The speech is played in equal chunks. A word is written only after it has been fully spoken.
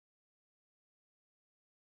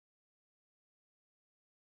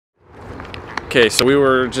Okay, so we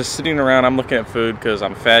were just sitting around. I'm looking at food because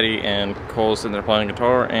I'm fatty, and Cole's sitting there playing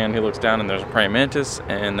guitar, and he looks down and there's a praying mantis,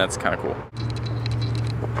 and that's kind of cool.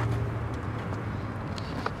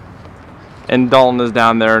 And Dalton is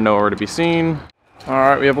down there, nowhere to be seen. All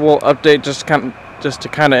right, we have a little update just to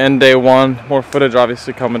kind of end day one. More footage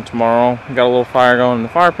obviously coming tomorrow. We got a little fire going in the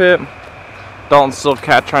fire pit. Dalton's still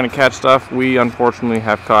trying to catch stuff. We unfortunately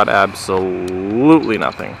have caught absolutely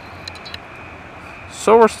nothing.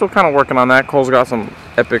 So we're still kind of working on that. Cole's got some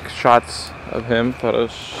epic shots of him,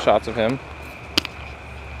 shots of him.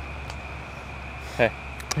 Hey.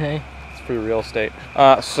 Hey. It's free real estate.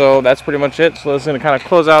 So that's pretty much it. So this is going to kind of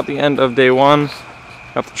close out the end of day one.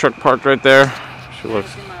 Got the truck parked right there. She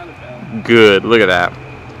looks good. Look at that.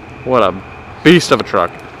 What a beast of a truck.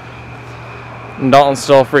 And Dalton's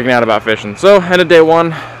still freaking out about fishing. So end of day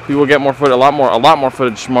one. We will get more footage, a lot more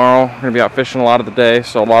footage tomorrow. We're gonna be out fishing a lot of the day,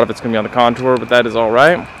 so a lot of it's gonna be on the contour, but that is all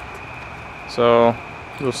right. So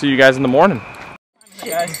we'll see you guys in the morning.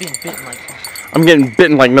 I'm getting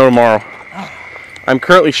bitten like no tomorrow. I'm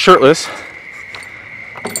currently shirtless.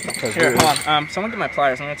 Here, hold on. Someone get my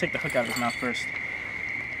pliers. I'm gonna take the hook out of his mouth first.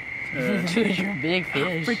 Dude, you're a big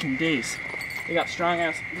fish. Freaking days. They got strong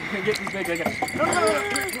ass. Get these big. No.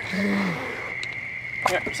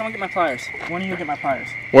 Here, someone get my pliers. One of you get my pliers.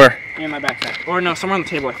 Where? In my backpack. Or no, somewhere on the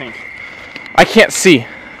table, I think. I can't see.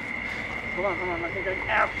 Hold on. I think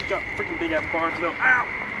ow, you got freaking big ass bars though. Ow!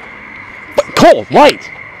 Cole, light!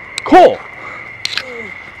 Cole!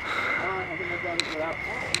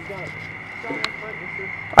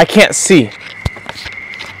 I can't see.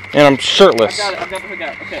 And I'm shirtless. I've got the hook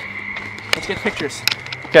out. Okay. Let's get pictures.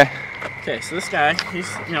 Okay. Okay, so this guy,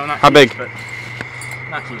 he's, not How huge, big? But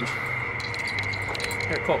not huge.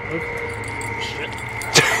 Here, Cole, move. Shit.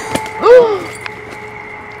 We'll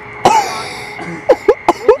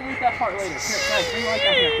delete that part later. Here, guys, bring the light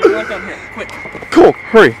down here. Bring the light down here, quick. Cool,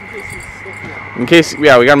 hurry. In case he's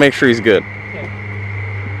Yeah, we gotta make sure he's good. Okay.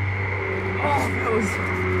 Oh, that was...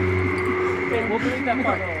 Okay, we'll delete that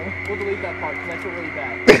part. We'll delete that part, because I feel really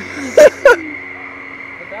bad.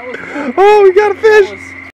 But that was... Oh, we got a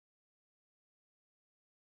fish!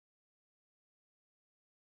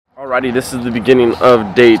 Alrighty, this is the beginning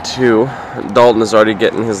of day two. Dalton is already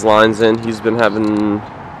getting his lines in. He's been having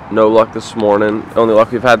no luck this morning. The only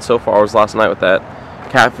luck we've had so far was last night with that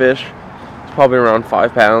catfish. It's probably around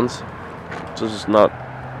 5 pounds, which is just not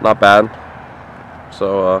bad.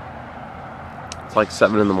 So it's like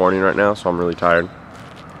 7 in the morning right now, so I'm really tired.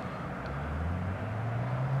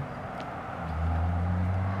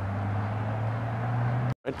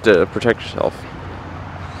 Right, to protect yourself.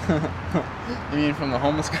 You mean from the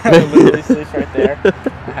homeless guy that literally sleeps right there?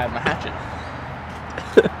 I have my hatchet.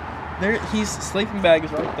 There, his sleeping bag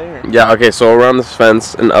is right there. Yeah, okay, so around this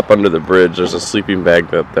fence and up under the bridge, there's a sleeping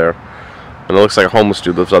bag up there. And it looks like a homeless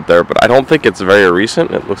dude lives up there, but I don't think it's very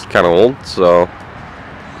recent. It looks kind of old, so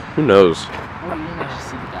who knows?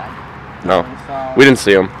 No, we didn't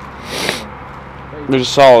see him. We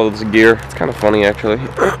just saw all this gear. It's kind of funny, actually.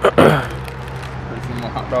 Put a few more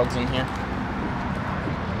hot dogs in here.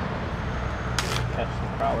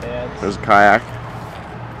 There's a kayak.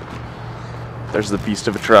 There's the beast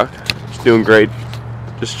of a truck. He's doing great.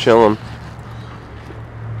 Just chilling.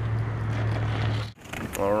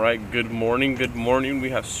 Alright, good morning. Good morning. We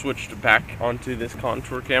have switched back onto this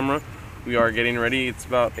contour camera. We are getting ready. It's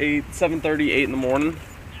about 7:30, 8 in the morning.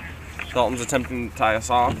 Dalton's attempting to tie us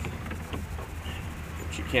off,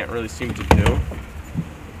 which he can't really seem to do.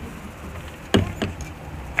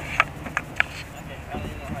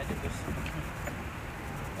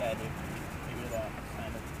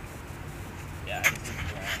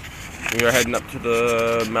 We are heading up to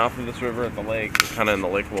the mouth of this river at the lake. We're kind of in the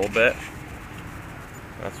lake a little bit.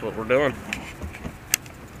 That's what we're doing.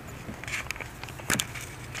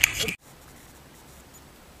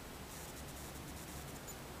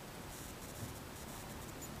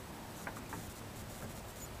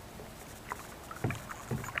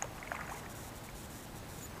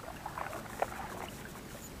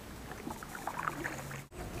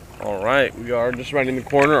 Alright, we are just rounding the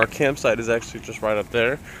corner. Our campsite is actually just right up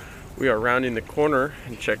there. We are rounding the corner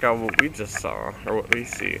and check out what we just saw, or what we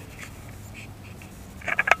see.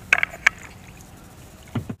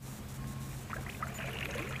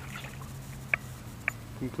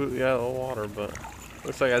 Completely out of the water, but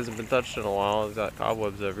looks like it hasn't been touched in a while. It's got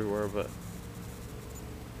cobwebs everywhere, but...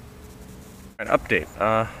 Alright, update.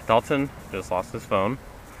 Dalton just lost his phone.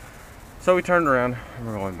 So we turned around and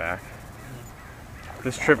we're going back.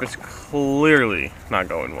 This trip is clearly not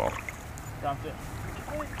going well.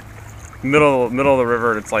 Middle of the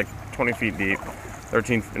river, it's like 20 feet deep.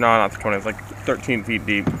 13, no, not 20, it's like 13 feet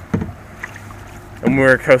deep. And we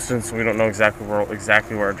were coasting, so we don't know exactly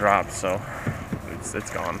where it dropped. So it's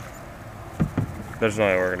gone. There's no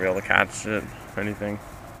way we're gonna be able to catch it or anything.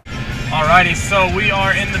 Alrighty, so we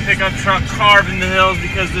are in the pickup truck carving the hills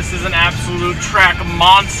because this is an absolute track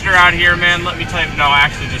monster out here, man. Let me tell you, no,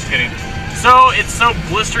 actually, just kidding. So it's so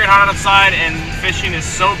blistering hot outside and fishing is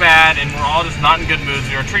so bad and we're all just not in good moods.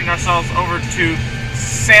 We are treating ourselves over to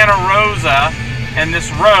Santa Rosa, and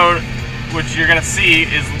this road, which you're gonna see,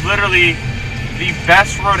 is literally the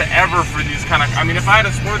best road ever for these kind of, I mean, if I had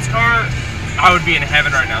a sports car, I would be in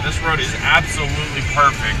heaven right now. This road is absolutely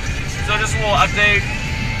perfect. So just a little update.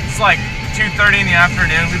 It's like 2:30 in the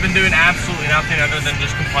afternoon. We've been doing absolutely nothing other than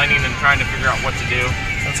just complaining and trying to figure out what to do.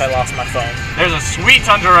 Since I lost my phone. There's a sweet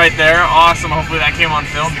Tundra right there. Awesome. Hopefully that came on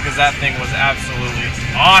film because that thing was absolutely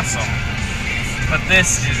awesome. But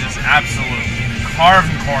this is just absolutely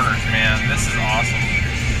carving corners, man. This is awesome.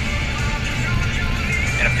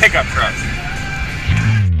 In a pickup truck.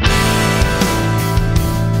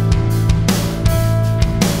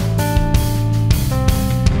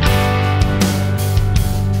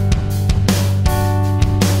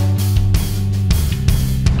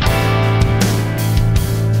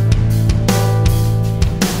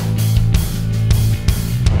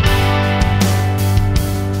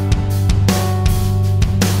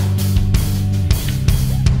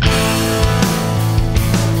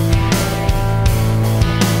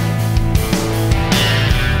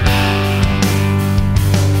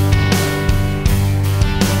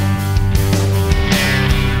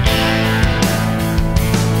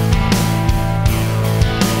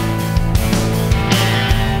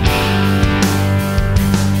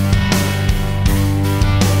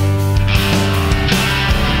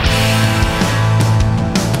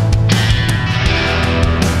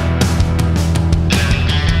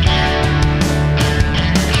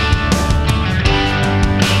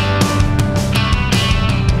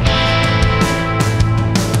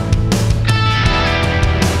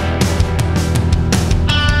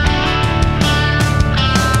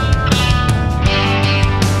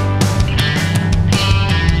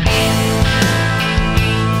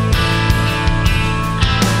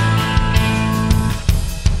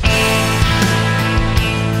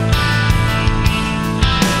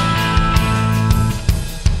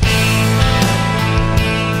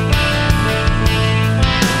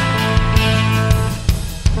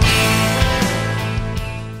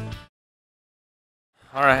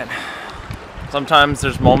 Alright, sometimes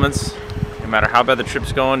there's moments, no matter how bad the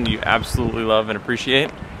trip's going, you absolutely love and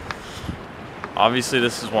appreciate. Obviously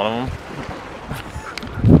this is one of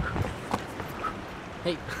them.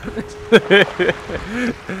 Hey.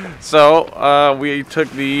 So, we took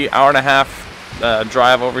the hour-and-a-half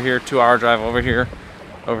drive over here, 2-hour drive over here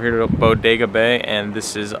to Bodega Bay, and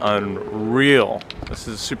this is unreal. This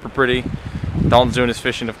is super pretty. Dalton's doing his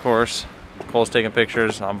fishing, of course. Cole's taking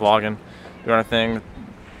pictures, I'm vlogging, doing our thing.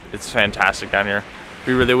 It's fantastic down here.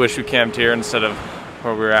 We really wish we camped here instead of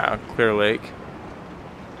where we were at Clear Lake.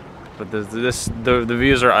 But the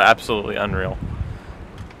views are absolutely unreal.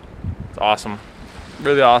 It's awesome,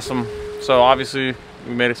 really awesome. So obviously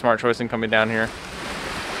we made a smart choice in coming down here.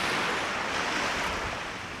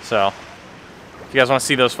 So if you guys want to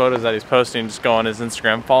see those photos that he's posting, just go on his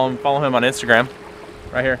Instagram. Follow him on Instagram,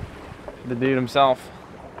 right here. The dude himself.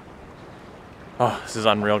 Oh, this is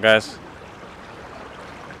unreal, guys.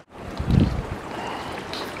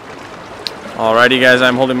 Alrighty, guys,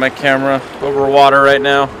 I'm holding my camera over water right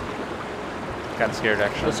now. Got scared,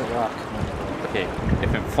 actually. It's a rock. Okay,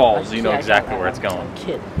 if it falls, you know exactly where it's going.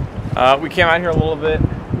 Kid. We came out here a little bit,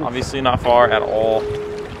 obviously not far at all.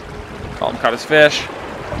 Colin caught his fish.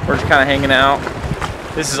 We're just kind of hanging out.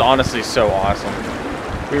 This is honestly so awesome.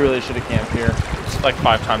 We really should have camped here. It's like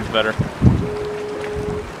 5 times better.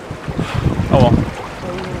 Oh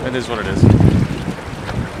well, it is what it is.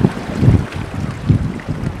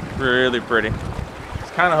 Really pretty. I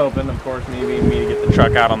was kind of hoping, of course, maybe me to get the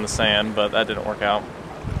truck out on the sand, but that didn't work out.